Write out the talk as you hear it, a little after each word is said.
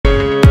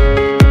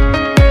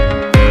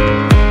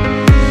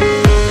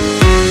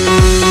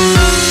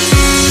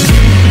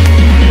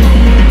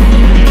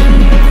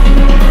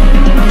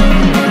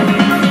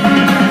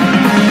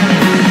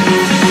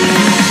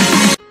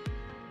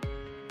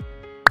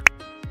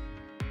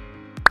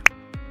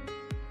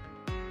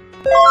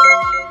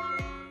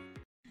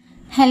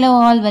Hello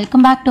all,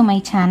 welcome back to my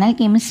channel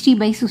Chemistry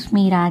by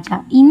Susmi Raja.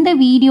 இந்த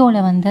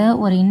வீடியோல வந்து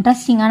ஒரு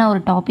இன்ட்ரெஸ்டிங்கான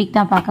ஒரு டாபிக்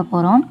தான் பார்க்க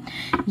போறோம்.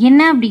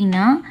 என்ன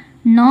அப்படினா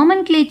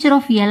nomenclature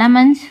of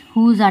elements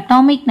whose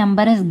atomic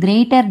number is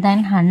greater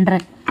than 100.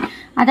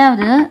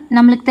 அதாவது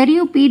நமக்கு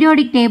தெரியும்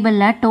periodic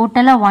tableல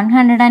டோட்டலா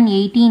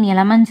 118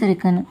 elements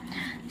இருக்குன்னு.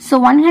 So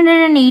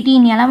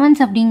 118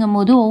 elements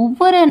அப்படிங்கும்போது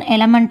ஒவ்வொரு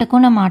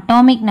எலிமெண்ட்டுக்கும் நம்ம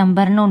அட்டாமிக்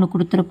நம்பர்னு ஒன்று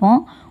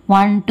கொடுத்துருப்போம்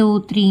 1 2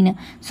 3ன்னு.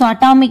 ஸோ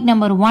அட்டாமிக்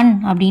நம்பர் 1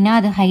 அப்படின்னா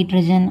அது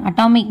ஹைட்ரஜன்,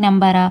 அட்டாமிக்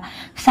நம்பர்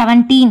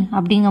 17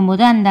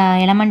 அப்படிங்கும்போது அந்த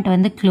எலமெண்ட்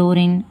வந்து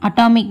குளோரின்,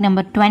 அட்டாமிக்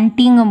நம்பர்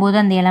 20ங்கும்போது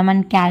அந்த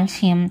எலமெண்ட்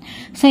கால்சியம்.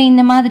 ஸோ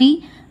இந்த மாதிரி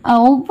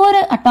ஒவ்வொரு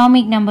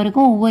அட்டாமிக்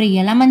நம்பருக்கும் ஒவ்வொரு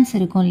எலமெண்ட்ஸ்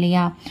இருக்கும்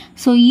இல்லையா.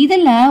 ஸோ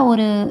இதில்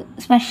ஒரு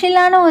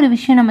ஸ்பெஷலான ஒரு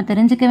விஷயம் நம்ம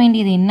தெரிஞ்சுக்க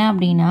வேண்டியது என்ன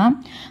அப்படின்னா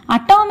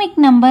அட்டாமிக்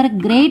நம்பர்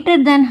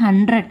கிரேட்டர் தென்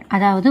 100,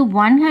 அதாவது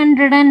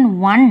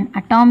 101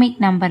 அட்டாமிக்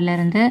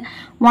நம்பர்லேருந்து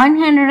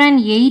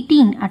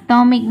 118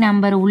 அட்டாமிக்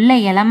நம்பர் உள்ள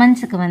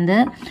எலமெண்ட்ஸுக்கு வந்து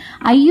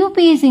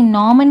IUPAC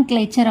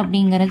நாமென்க்ளேச்சர்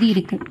அப்படிங்கிறது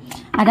இருக்குது.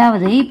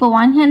 அதாவது இப்போ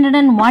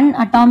 101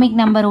 அட்டாமிக்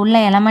நம்பர் உள்ள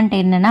எலமெண்ட்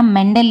என்னன்னா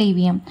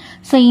மெண்டலீவியம்.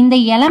 ஸோ இந்த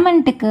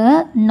எலமெண்ட்டுக்கு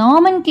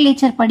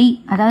நாமென்க்ளேச்சர் படி,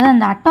 அதாவது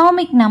அந்த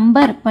அட்டாமிக்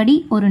நம்பர் படி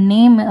ஒரு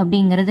நேம்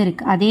அப்படிங்கிறது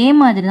இருக்குது. அதே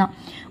மாதிரி தான்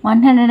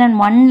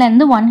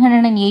 101லேருந்து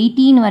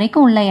 118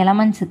 வரைக்கும் உள்ள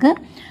எலமெண்ட்ஸுக்கு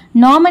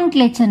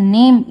நாமென்க்ளேச்சர்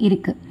நேம்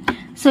இருக்குது.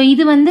 ஸோ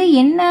இது வந்து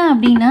என்ன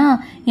அப்படின்னா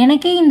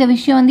எனக்கே இந்த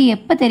விஷயம் வந்து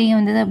எப்போ தெரிய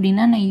வந்தது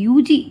அப்படின்னா நான்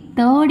யூஜி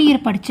 3rd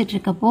இயர் படிச்சுட்டு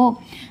இருக்கப்போ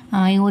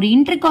ஒரு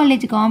இன்டர்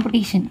காலேஜ்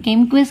காம்படிஷன்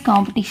கெம்குவிஸ்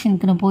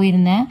காம்படிஷனுக்கு நான்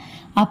போயிருந்தேன்.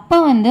 அப்போ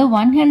வந்து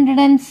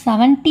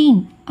 117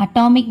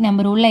 அட்டாமிக்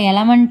நம்பர் உள்ள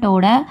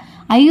எலமெண்ட்டோட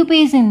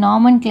IUPAC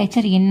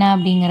நாமென்க்ளேச்சர் என்ன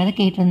அப்படிங்கிறத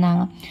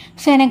கேட்டிருந்தாங்க.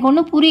 ஸோ எனக்கு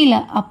ஒன்றும் புரியல.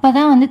 அப்போ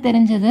தான் வந்து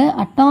தெரிஞ்சது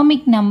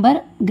அட்டாமிக் நம்பர்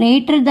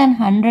கிரேட்டர் தென்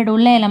 100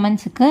 உள்ள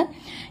எலமெண்ட்ஸுக்கு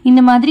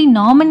இந்த மாதிரி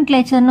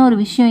நாமென்க்ளேச்சர்னு ஒரு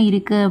விஷயம்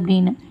இருக்குது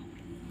அப்படின்னு.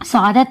 ஸோ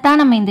அதைத்தான்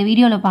நம்ம இந்த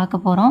வீடியோவில் பார்க்க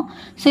போகிறோம்.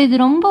 ஸோ இது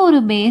ரொம்ப ஒரு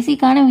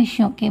பேசிக்கான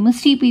விஷயம்,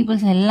 கெமிஸ்ட்ரி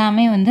பீப்புள்ஸ்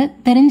எல்லாமே வந்து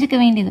தெரிஞ்சுக்க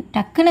வேண்டியது.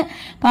 டக்குன்னு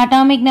இப்போ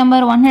அட்டாமிக்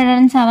நம்பர்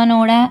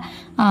 107ஓட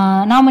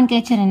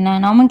நாமென்க்ளேச்சர்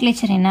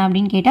என்ன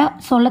அப்படின்னு கேட்டால்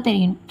சொல்ல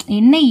தெரியணும்.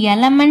 என்ன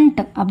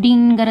எலமெண்ட்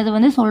அப்படிங்கிறது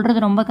வந்து சொல்கிறது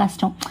ரொம்ப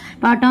கஷ்டம்.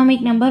 இப்போ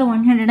அட்டாமிக் நம்பர்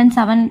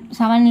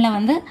 107ல்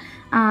வந்து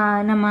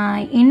நம்ம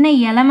என்ன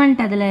எலமெண்ட்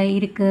அதில்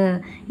இருக்குது.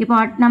 இப்போ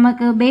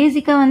நமக்கு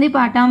பேசிக்காக வந்து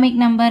இப்போ atomic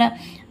number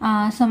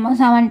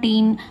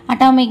 17,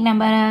 atomic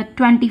number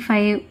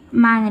 25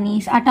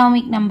 manganese,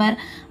 atomic number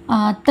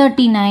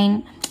 39.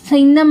 So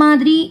இந்த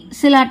மாதிரி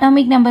சில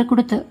அட்டாமிக் நம்பர்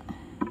கொடுத்து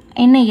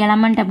என்ன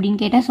எலமெண்ட்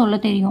அப்படின்னு கேட்டால் சொல்ல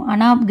தெரியும்.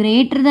 ஆனால்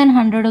கிரேட்டர் தென்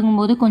 100ங்கும்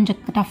போது கொஞ்சம்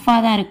டஃப்பாக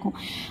தான் இருக்கும்.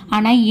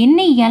 ஆனால்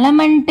என்ன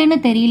எலமெண்ட்டுன்னு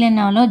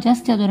தெரியலனாலும்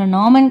ஜஸ்ட் அது ஒரு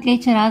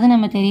நாமென்க்ளேச்சராவது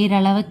நம்ம தெரிகிற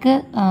அளவுக்கு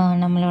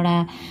நம்மளோட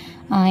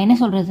என்ன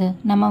சொல்கிறது,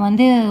 நம்ம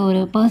வந்து ஒரு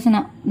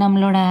பர்சனாக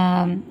நம்மளோட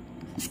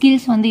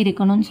ஸ்கில்ஸ் வந்து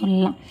இருக்கணும்னு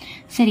சொல்லலாம்.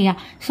 சரியா?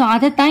 ஸோ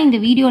அதைத்தான் இந்த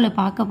வீடியோவில்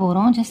பார்க்க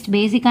போகிறோம். ஜஸ்ட்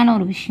பேசிக்கான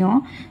ஒரு விஷயம்.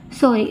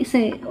 So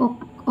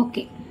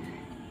okay.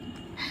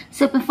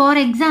 ஸோ இப்போ ஃபார்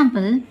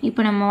எக்ஸாம்பிள்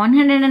இப்போ நம்ம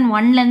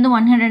 101லேருந்து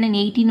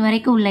 118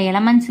 வரைக்கும் உள்ள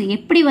எலமெண்ட்ஸ்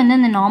எப்படி வந்து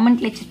அந்த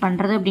நாமென்க்ளேச்சர்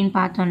பண்ணுறது அப்படின்னு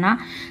பார்த்தோம்னா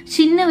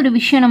சின்ன ஒரு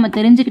விஷயம் நம்ம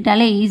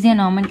தெரிஞ்சுக்கிட்டாலே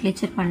ஈஸியாக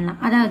நாமென்க்ளேச்சர் பண்ணலாம்.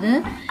 அதாவது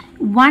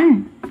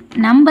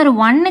நம்பர்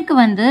 1க்கு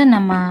வந்து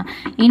நம்ம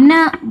என்ன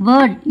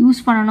வேர்ட் யூஸ்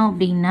பண்ணணும்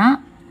அப்படின்னா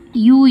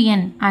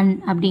UN அன்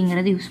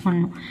அப்படிங்கிறது யூஸ்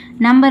பண்ணணும்.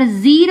 நம்பர்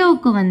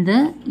 0க்கு வந்து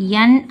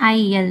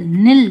NIL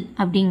நில்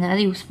அப்படிங்கிறத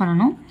யூஸ்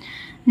பண்ணணும்.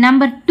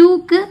 நம்பர்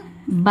 2க்கு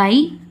பை,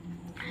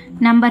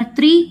 நம்பர்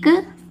 3க்கு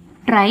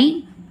ட்ரை.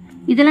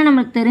 இதெல்லாம்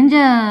நம்மளுக்கு தெரிஞ்ச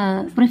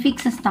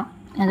ப்ரிஃபிக்ஸஸ் தான்,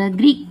 அதாவது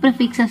க்ரீக்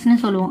ப்ரிஃபிக்ஸஸ்ன்னு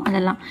சொல்லுவோம்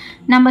அதெல்லாம்.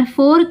 நம்பர்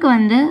 4க்கு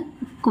வந்து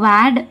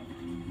quad,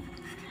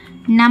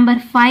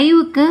 number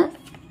 5க்கு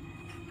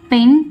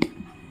pent,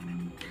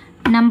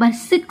 number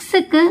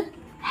 6க்கு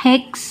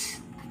hex,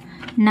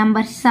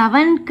 number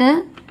 7க்கு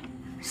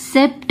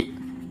செப்ட்,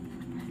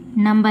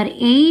 number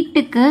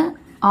 8க்கு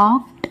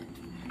act,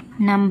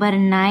 number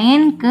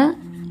 9க்கு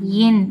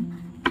என்.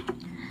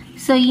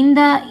 ஸோ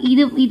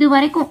இது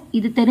வரைக்கும்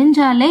இது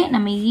தெரிஞ்சாலே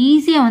நம்ம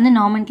ஈஸியாக வந்து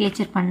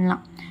நாமென்க்ளேச்சர்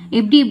பண்ணலாம்.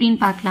 எப்படின்னு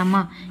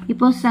பார்க்கலாமா?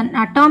 இப்போது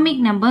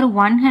அட்டாமிக் நம்பர்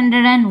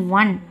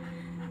 101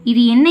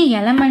 இது என்ன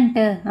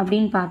எலமெண்ட்டு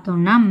அப்படின்னு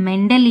பார்த்தோம்னா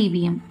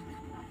மெண்டலீவியம்.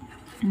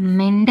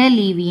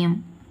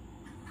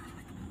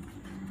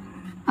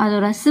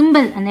 அதோட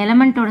சிம்பிள், அந்த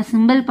எலமெண்ட்டோட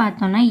சிம்பிள்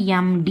பார்த்தோம்னா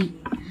MD.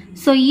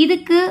 ஸோ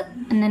இதுக்கு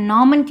அந்த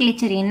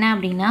நாமென்க்ளேச்சர் என்ன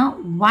அப்படின்னா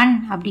 1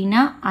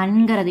 அப்படின்னா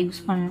அன்கிறத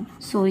யூஸ் பண்ணணும்.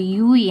 ஸோ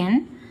UN,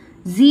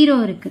 0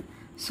 இருக்குது.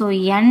 ஸோ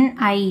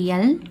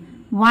NIL,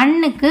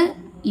 1க்கு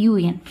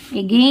UN,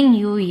 again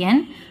UN,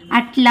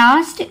 at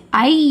last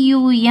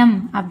IUM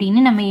அப்படின்னு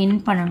நம்ம என்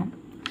பண்ணணும்.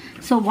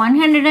 ஸோ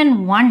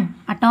 101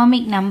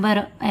 அட்டாமிக்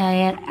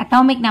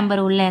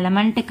நம்பர் உள்ள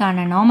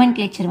எலமெண்ட்டுக்கான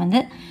நாமென்க்ளேச்சர்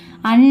வந்து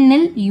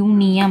அன்னில்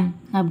யூனியம்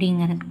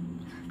அப்படிங்கிறது.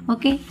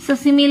 ஓகே. ஸோ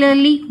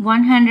சிமிலர்லி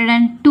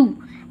 102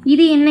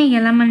 இது என்ன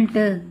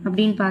எலமெண்ட்டு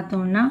அப்படின்னு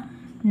பார்த்தோம்னா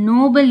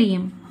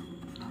நோபலியம்.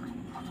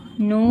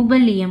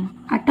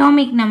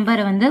 அட்டாமிக்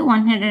நம்பர் வந்து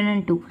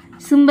 102,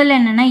 சிம்பிள்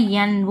என்னன்னா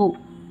NO,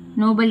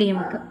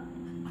 நோபலியமுக்கு.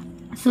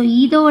 ஸோ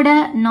இதோட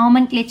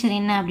நாமென்க்ளேச்சர்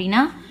என்ன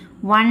அப்படின்னா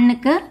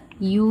 1க்கு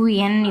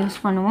UN யூஸ்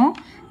பண்ணுவோம்,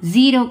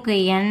 0க்கு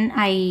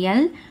NIL,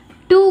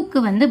 2க்கு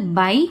வந்து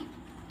by,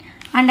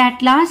 and at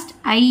last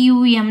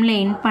IUMல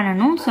end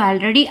பண்ணணும். ஸோ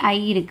ஆல்ரெடி I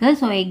இருக்கு.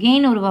 ஸோ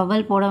again ஒரு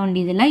vowel போட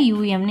வேண்டியதில்லை,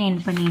 UMனு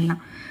end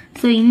பண்ணிடலாம்.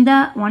 ஸோ இந்த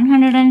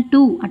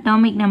 102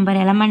 அட்டாமிக் நம்பர்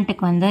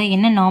எலமெண்ட்டுக்கு வந்து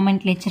என்ன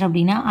நாமென்க்ளேச்சர்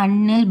அப்படின்னா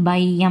அன்னில்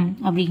பை எம்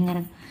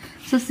அப்படிங்கிறது.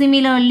 ஸோ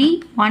சிமிலர்லி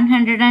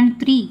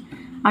 103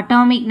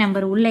 அட்டாமிக்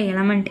நம்பர் உள்ள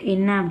எலமெண்ட்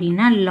என்ன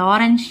அப்படின்னா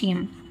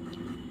லாரன்ஷியம்.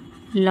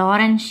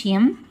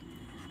 லாரன்ஷியம்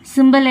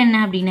சிம்பிள் என்ன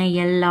அப்படின்னா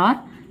LR.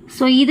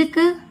 ஸோ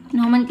இதுக்கு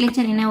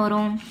நாமென்க்ளேச்சர் என்ன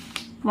வரும்?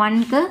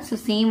 1க்கு ஸோ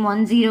சேம்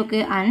 10க்கு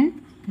அன்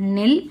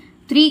நில்,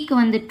 3க்கு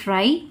வந்து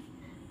ட்ரை,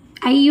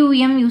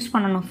 IUM யூஸ்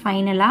பண்ணணும்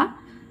ஃபைனலாக.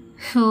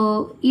 ஸோ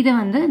இதை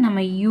வந்து நம்ம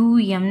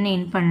UMனு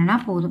என் பண்ணினா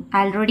போதும்.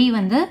 ஆல்ரெடி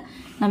வந்து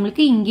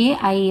நம்மளுக்கு இங்கே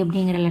I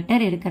அப்படிங்கிற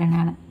லெட்டர்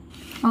இருக்கிறனால.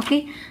 ஓகே.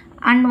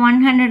 அண்ட்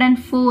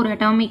 104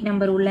 அட்டாமிக்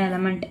நம்பர் உள்ள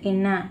எலமெண்ட்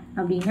என்ன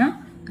அப்படின்னா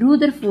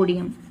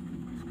ரூதர்ஃபோர்டியம்.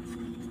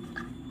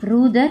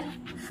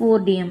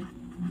 ரூதர்ஃபோர்டியம்.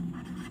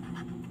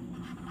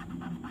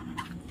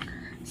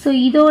 ஸோ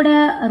இதோட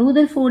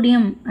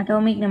ரூதர்ஃபோர்டியம்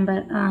அட்டாமிக்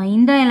நம்பர்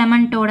இந்த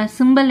எலமெண்ட்டோட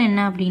சிம்பிள் என்ன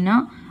அப்படின்னா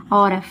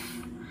RF.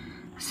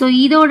 ஸோ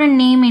இதோட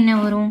நேம் என்ன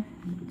வரும்?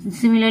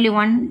 சிமிலர்லி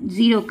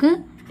 10க்கு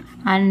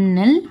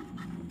அன்னில்,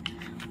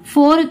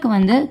 4க்கு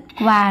வந்து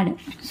குவாட்.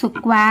 ஸோ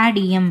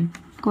குவாடியம்.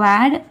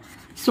 குவாட்.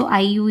 ஸோ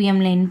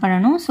IUMல என்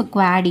பண்ணணும். ஸோ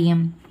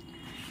குவாடியம்.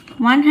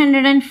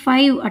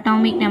 105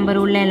 அட்டாமிக் நம்பர்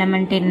உள்ள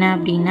எலமெண்ட் என்ன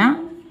அப்படின்னா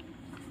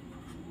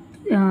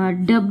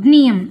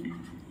டப்னியம்.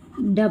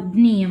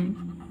 டப்னியம்.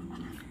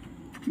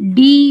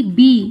 DB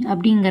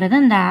அப்படிங்கிறது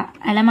அந்த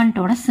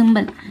எலமெண்ட்டோட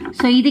சிம்பிள்.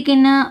 ஸோ இதுக்கு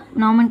என்ன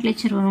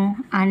நாமென்க்ளேச்சர் வரும்?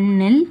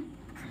 அன்னில்,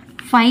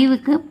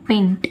 5க்கு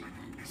pent.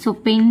 So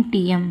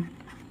Pentium.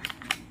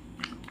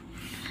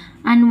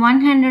 And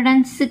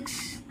 106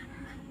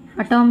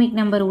 atomic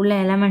number உள்ள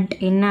எலமெண்ட்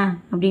என்ன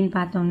அப்படின்னு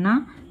பார்த்தோம்னா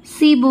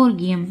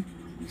சீபோர்கியம்.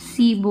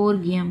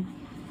 சீபோர்கியம்.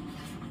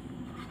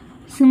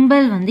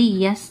 சிம்பிள் வந்து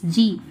SG.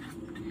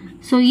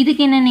 ஸோ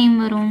இதுக்கு என்ன நேம்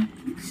வரும்?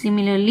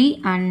 சிமிலர்லி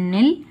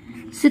அன்னில்,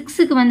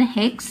 6க்கு வந்து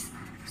ஹெக்ஸ்.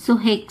 ஸோ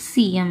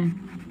ஹெக்ஸியம்.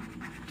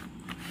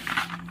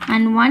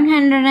 அண்ட்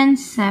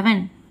 107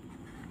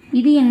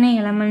 இது என்ன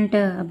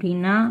எலமெண்ட்டு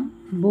அப்படின்னா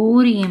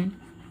போரியம்.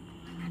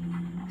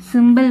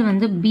 சிம்பிள்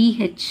வந்து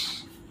BH.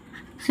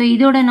 ஸோ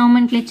இதோட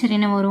நாமென்க்ளேச்சர்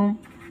என்ன வரும்?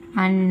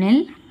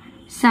 அன்னில்,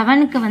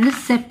 7க்கு வந்து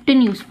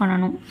செப்ட்னு யூஸ்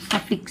பண்ணணும்.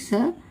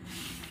 Suffix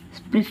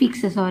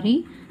prefix sorry.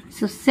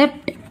 So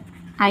செப்ட்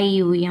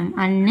IUM.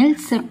 அன்னில்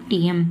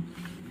செப்டியம்.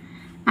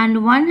 And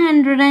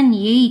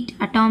 108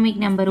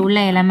 atomic number உள்ள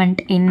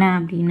எலமெண்ட் என்ன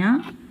அப்படின்னா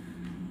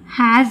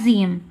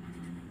ஹாசியம்.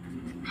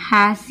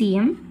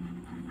 ஹாசியம்.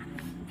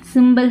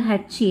 Simple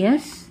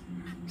HS.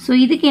 ஸோ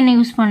இதுக்கு என்ன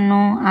யூஸ்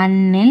பண்ணணும்?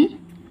 அன்னில்,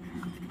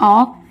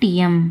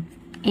 ஆக்டியம்.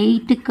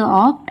 8க்கு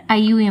ஆக்ட்,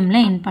 IUMல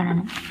என்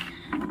பண்ணணும்.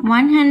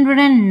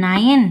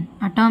 109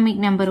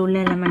 அட்டாமிக் நம்பர் உள்ள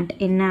எலமெண்ட்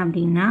என்ன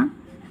அப்படின்னா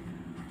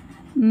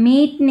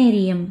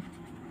மேட்னெரியம்.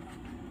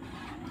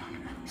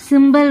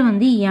 சிம்பிள்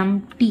வந்து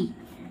MT.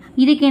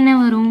 இதுக்கு என்ன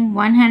வரும்?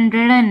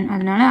 100.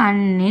 அதனால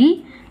அன்னில்,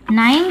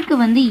 9க்கு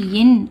வந்து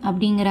N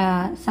அப்படிங்கிற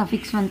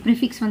சஃபிக்ஸ் வந்து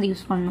ப்ரிஃபிக்ஸ் வந்து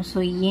யூஸ் பண்ணணும். So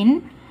N,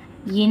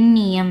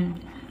 எண்ணியம்.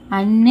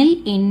 அன்னில்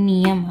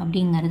எண்ணியம்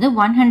அப்படிங்கிறது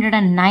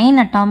 109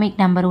 அட்டாமிக்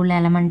நம்பர் உள்ள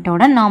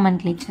எலமெண்ட்டோட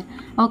nomenclature.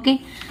 Okay.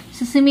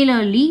 So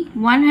similarly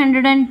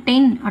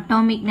 110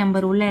 atomic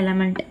number உள்ள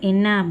எலமெண்ட்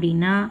என்ன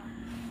அப்படின்னா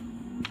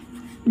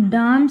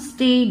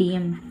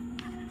டாம்ஸ்டேடியம்.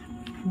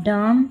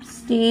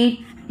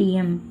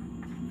 டாம்ஸ்டேடியம்.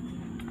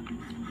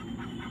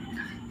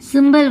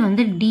 சிம்பிள்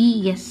வந்து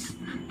DS.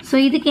 ஸோ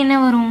இதுக்கு என்ன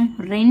வரும்?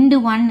 2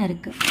 1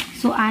 இருக்குது.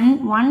 ஸோ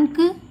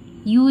 1க்கு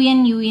UN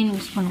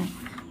யூஸ் பண்ணுவோம்.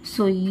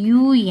 ஸோ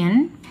UN,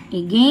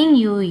 again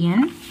UN,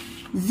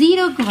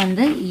 0க்கு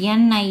வந்து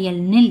NIL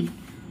நில்.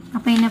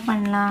 அப்போ என்ன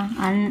பண்ணலாம்?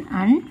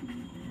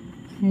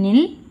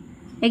 நில்.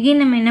 again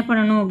நம்ம என்ன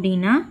பண்ணணும்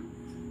அப்படின்னா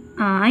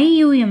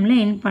IUMல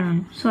என்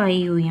பண்ணணும். So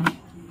IUM.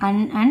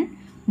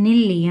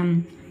 நில்லியம்.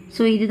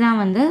 ஸோ இதுதான்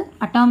வந்து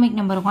atomic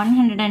number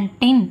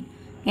 110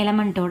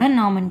 எலமெண்ட்டோட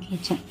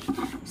nomenclature.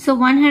 So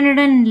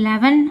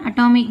 111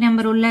 atomic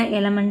number உள்ள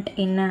எலமெண்ட்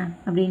என்ன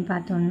அப்படின்னு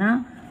பார்த்தோம்னா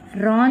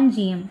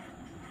ராஞ்சியம்.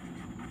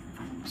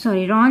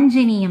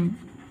 ராஞ்சினியம்.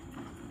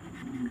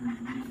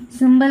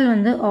 சிம்பிள்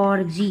வந்து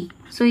RG.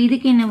 ஸோ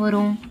இதுக்கு என்ன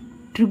வரும்?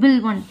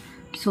 111.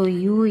 So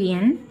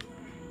UN,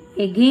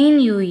 again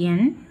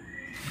UN,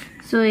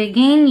 so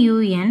again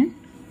UN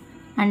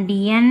and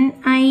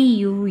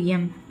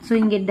NIUM. So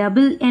இங்கே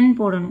டபுள் N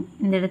போடணும்.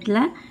 இந்த இடத்துல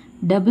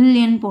டபுள்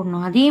N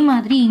போடணும். அதே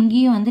மாதிரி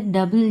இங்கேயும் வந்து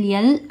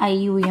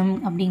LLIUM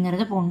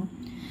அப்படிங்கிறத போடணும்.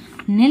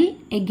 நில்,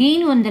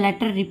 again அந்த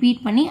லெட்டர்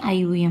ரிப்பீட் பண்ணி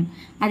IUM.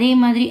 அதே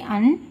மாதிரி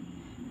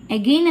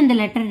again அந்த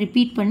லெட்டர்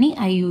ரிப்பீட் பண்ணி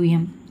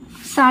IUM.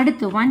 ஸோ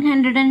அடுத்து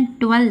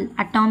 112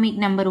 அட்டாமிக்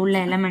நம்பர் உள்ள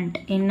எலமெண்ட்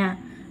என்ன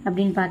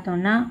அப்படின்னு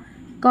பார்த்தோம்னா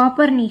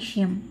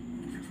காப்பர்னீஷியம்.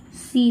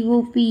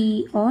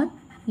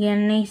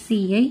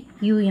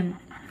 COPERNICIUM.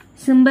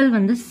 சிம்பிள்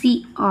வந்து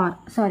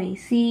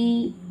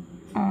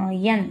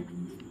CN.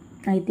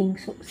 I think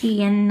so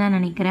CN தான்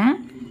நினைக்கிறேன்.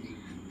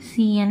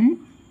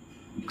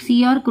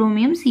 CR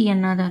குரோமியம்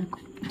CNஆக தான்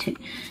இருக்கும். சரி.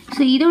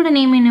 ஸோ இதோட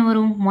நேம் என்ன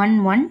வரும்?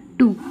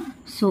 112.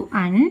 So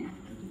un,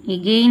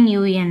 again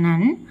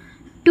un.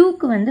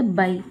 2க்கு வந்து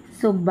by,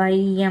 so by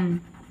m.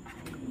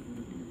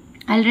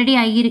 Already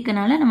I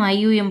இருக்கனால நம்ம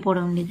IUM போட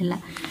வேண்டியதில்லை.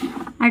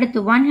 அடுத்து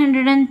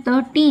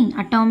 113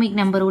 அட்டாமிக்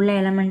நம்பர் உள்ள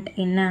எலமெண்ட்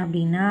என்ன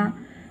அப்படின்னா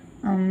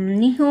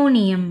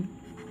நிஹோனியம்.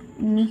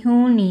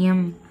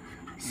 நிஹோனியம்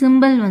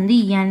சிம்பிள் வந்து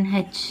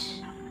NH.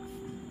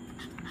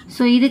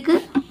 ஸோ இதுக்கு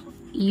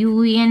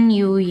UN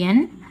UN.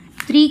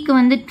 3க்கு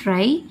வந்து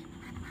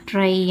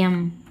ட்ரையம்.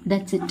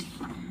 That's it.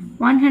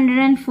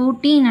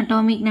 114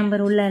 அட்டாமிக்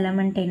நம்பர் உள்ள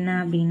எலமெண்ட் என்ன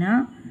அப்படின்னா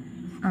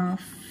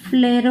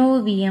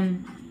ஃப்ளெரோவியம்.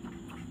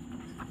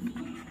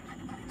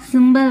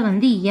 சிம்பிள்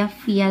வந்து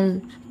FL.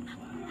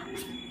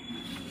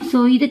 ஸோ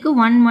இதுக்கு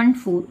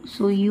 114.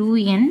 So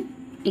UN,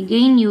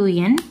 again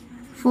UN.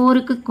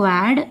 4க்கு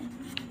quad,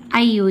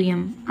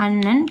 IUM,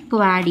 அண்ணன்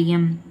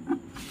குவாடியம்.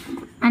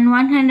 அண்ட்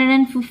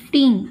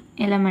 115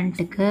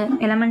 எலமெண்ட்டுக்கு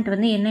எலமெண்ட்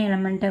வந்து என்ன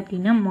எலமெண்ட்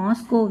அப்படின்னா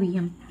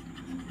மாஸ்கோவியம்.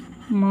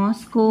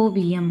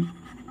 மாஸ்கோவியம்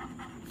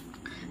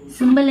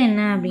சிம்பிள்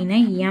என்ன அப்படின்னா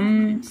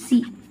MC.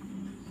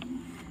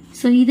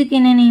 ஸோ இதுக்கு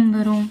என்ன நேம்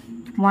வரும்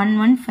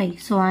 115.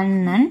 ஸோ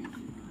அண்ணன்.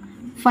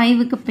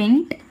 5க்கு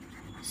பென்ட்,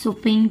 ஸோ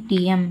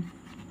பென்டியம்.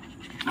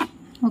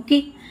 ஓகே.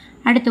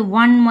 அடுத்து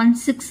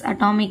 116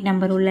 அட்டாமிக்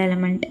நம்பர் உள்ள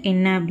எலமெண்ட்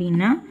என்ன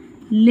அப்படின்னா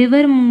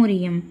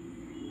லிவர்மோரியம்.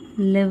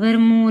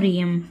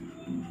 லிவர்மோரியம்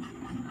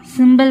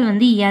சிம்பிள்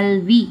வந்து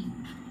LV.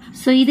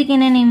 ஸோ இதுக்கு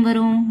என்ன நேம்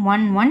வரும்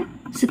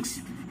 116.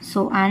 So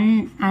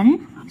an.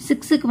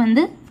 6க்கு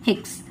வந்து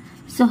ஹெக்ஸ்.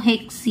 ஸோ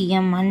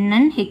ஹெக்ஸியம்,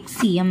 அண்ணன்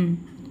ஹெக்ஸியம்.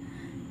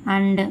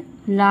 அண்டு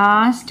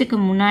லாஸ்ட்டுக்கு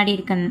முன்னாடி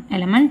இருக்க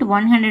எலமெண்ட்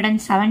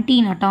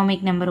 117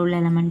 அட்டாமிக் நம்பர் உள்ள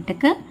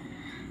எலமெண்ட்டுக்கு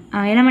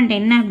எலமெண்ட்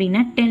என்ன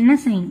அப்படின்னா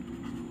டென்னசைன்.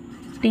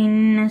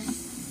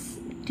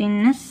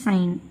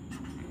 டென்னசைன்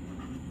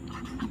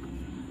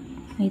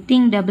ஐ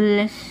திங்க்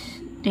 $S.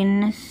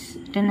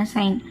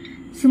 டென்னசைன்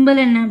சிம்பிள்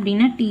என்ன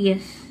அப்படின்னா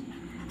TS.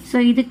 ஸோ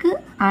இதுக்கு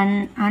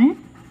அன்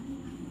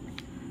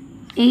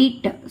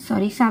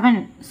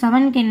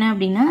 7க்கு என்ன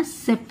அப்படின்னா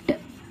செப்ட்.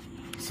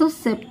 So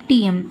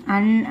செப்டியம்,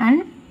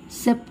 an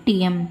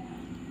செப்டியம்.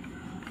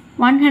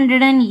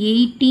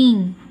 118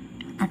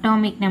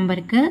 அட்டாமிக்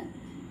நம்பருக்கு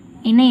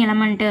என்ன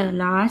எலமெண்ட்டு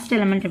லாஸ்ட்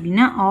எலமெண்ட்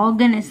அப்படின்னா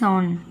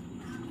ஆர்கனிசான்.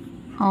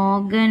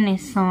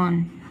 ஆர்கனிசான்.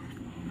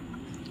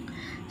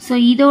 ஸோ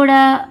இதோட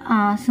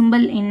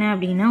சிம்பிள் என்ன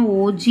அப்படின்னா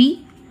OG.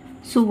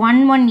 ஸோ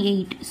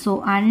 118. So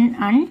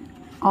an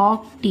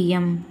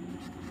ஆக்டியம்.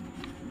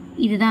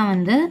 இதுதான்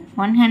வந்து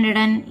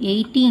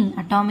 118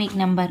 அட்டாமிக்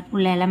நம்பர்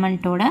உள்ள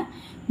எலமெண்ட்டோட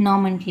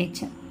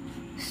நாமென்க்ளேச்சர்.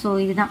 ஸோ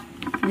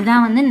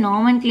இதுதான் வந்து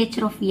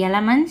nomenclature of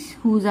elements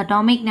whose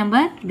atomic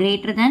number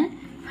greater than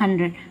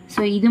 100.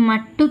 So இது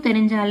மட்டும்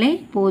தெரிஞ்சாலே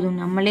போதும்,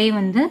 நம்மளே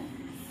வந்து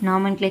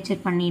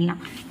நாமென்க்ளேச்சர்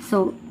பண்ணிடலாம். ஸோ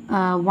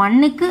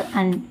 1க்கு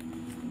அண்ட்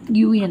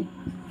UN.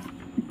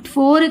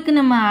 4க்கு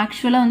நம்ம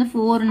ஆக்சுவலாக வந்து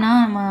 4னா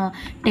நம்ம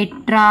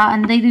டெட்ரா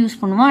அந்த இது யூஸ்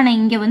பண்ணுவோம். ஆனால்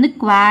இங்கே வந்து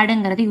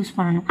குவாடுங்கிறத யூஸ்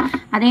பண்ணணும்.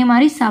 அதே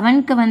மாதிரி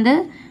 7க்கு வந்து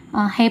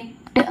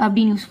ஹெப்ட்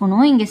அப்படின்னு யூஸ்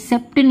பண்ணுவோம். இங்கே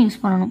செப்ட்னு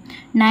யூஸ் பண்ணணும்.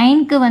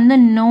 9க்கு வந்து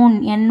நோன்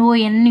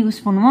NON யூஸ்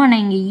பண்ணுவோம்.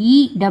 ஆனால் இங்கே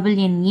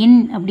ENN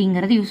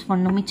அப்படிங்கிறத யூஸ்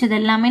பண்ணணும். மிச்சது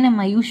எல்லாமே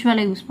நம்ம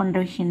யூஸ்வலாக யூஸ் பண்ணுற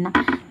விஷயந்தான்.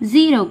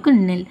 0க்கு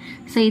nil.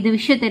 ஸோ இது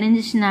விஷயம்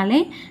தெரிஞ்சிச்சுனாலே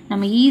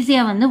நம்ம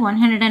ஈஸியாக வந்து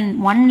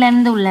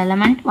 101லேருந்து உள்ள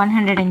எலமெண்ட்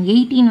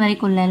 118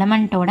 வரைக்கும் உள்ள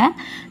எலமெண்ட்டோட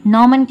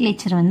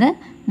நாமென்க்ளேச்சர் வந்து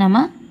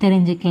நம்ம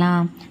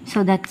தெரிஞ்சுக்கலாம். So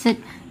that's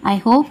it. I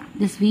hope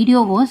this video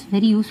was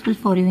very useful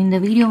for you. இந்த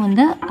வீடியோ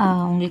வந்து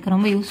உங்களுக்கு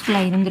ரொம்ப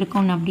யூஸ்ஃபுல்லாக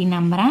இருந்திருக்கும்னு அப்படின்னு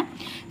நம்புகிறேன்.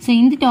 ஸோ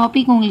இந்த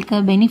டாபிக் உங்களுக்கு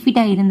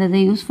பெனிஃபிட்டாக இருந்தது,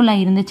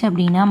 யூஸ்ஃபுல்லாக இருந்துச்சு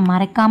அப்படின்னா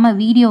மறக்காமல்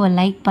வீடியோவை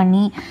லைக்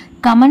பண்ணி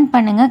கமெண்ட்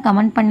பண்ணுங்கள்.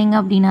 கமெண்ட் பண்ணிங்க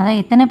அப்படின்னா தான்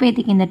எத்தனை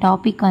பேர்த்துக்கு இந்த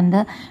டாபிக் வந்து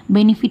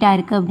பெனிஃபிட்டாக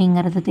இருக்குது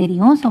அப்படிங்கிறது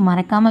தெரியும். ஸோ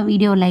மறக்காமல்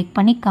வீடியோவை லைக்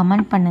பண்ணி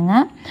கமெண்ட்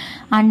பண்ணுங்கள்.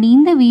 அண்ட்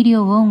இந்த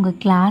வீடியோவை உங்கள்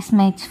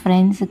கிளாஸ்மேட்ஸ்,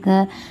 ஃப்ரெண்ட்ஸுக்கு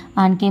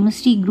அண்ட்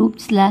கெமிஸ்ட்ரி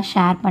குரூப்ஸில்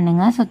ஷேர்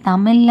பண்ணுங்கள். ஸோ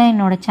தமிழில்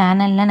என்னோடய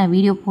சேனலில் நான்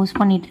வீடியோ போஸ்ட்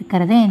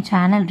பண்ணிகிட்ருக்கிறது என்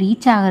சேனல்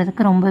ரீச்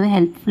ஆகிறதுக்கு ரொம்பவே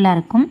ஹெல்ப்ஃபுல்லாக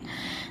இருக்கும்.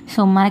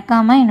 ஸோ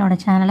மறக்காமல்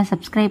என்னோடய சேனலை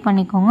சப்ஸ்கிரைப்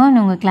பண்ணிக்கோங்க.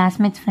 உங்கள்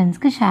கிளாஸ்மேட்ஸ்,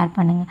 ஃப்ரெண்ட்ஸ்க்கு ஷேர்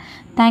பண்ணுங்கள்.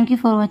 தேங்க்யூ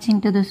ஃபார்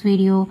வாட்சிங் to this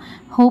video.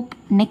 Hope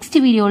next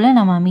வீடியோவில்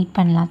நம்ம மீட்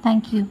பண்ணலாம்.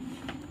 தேங்க்யூ.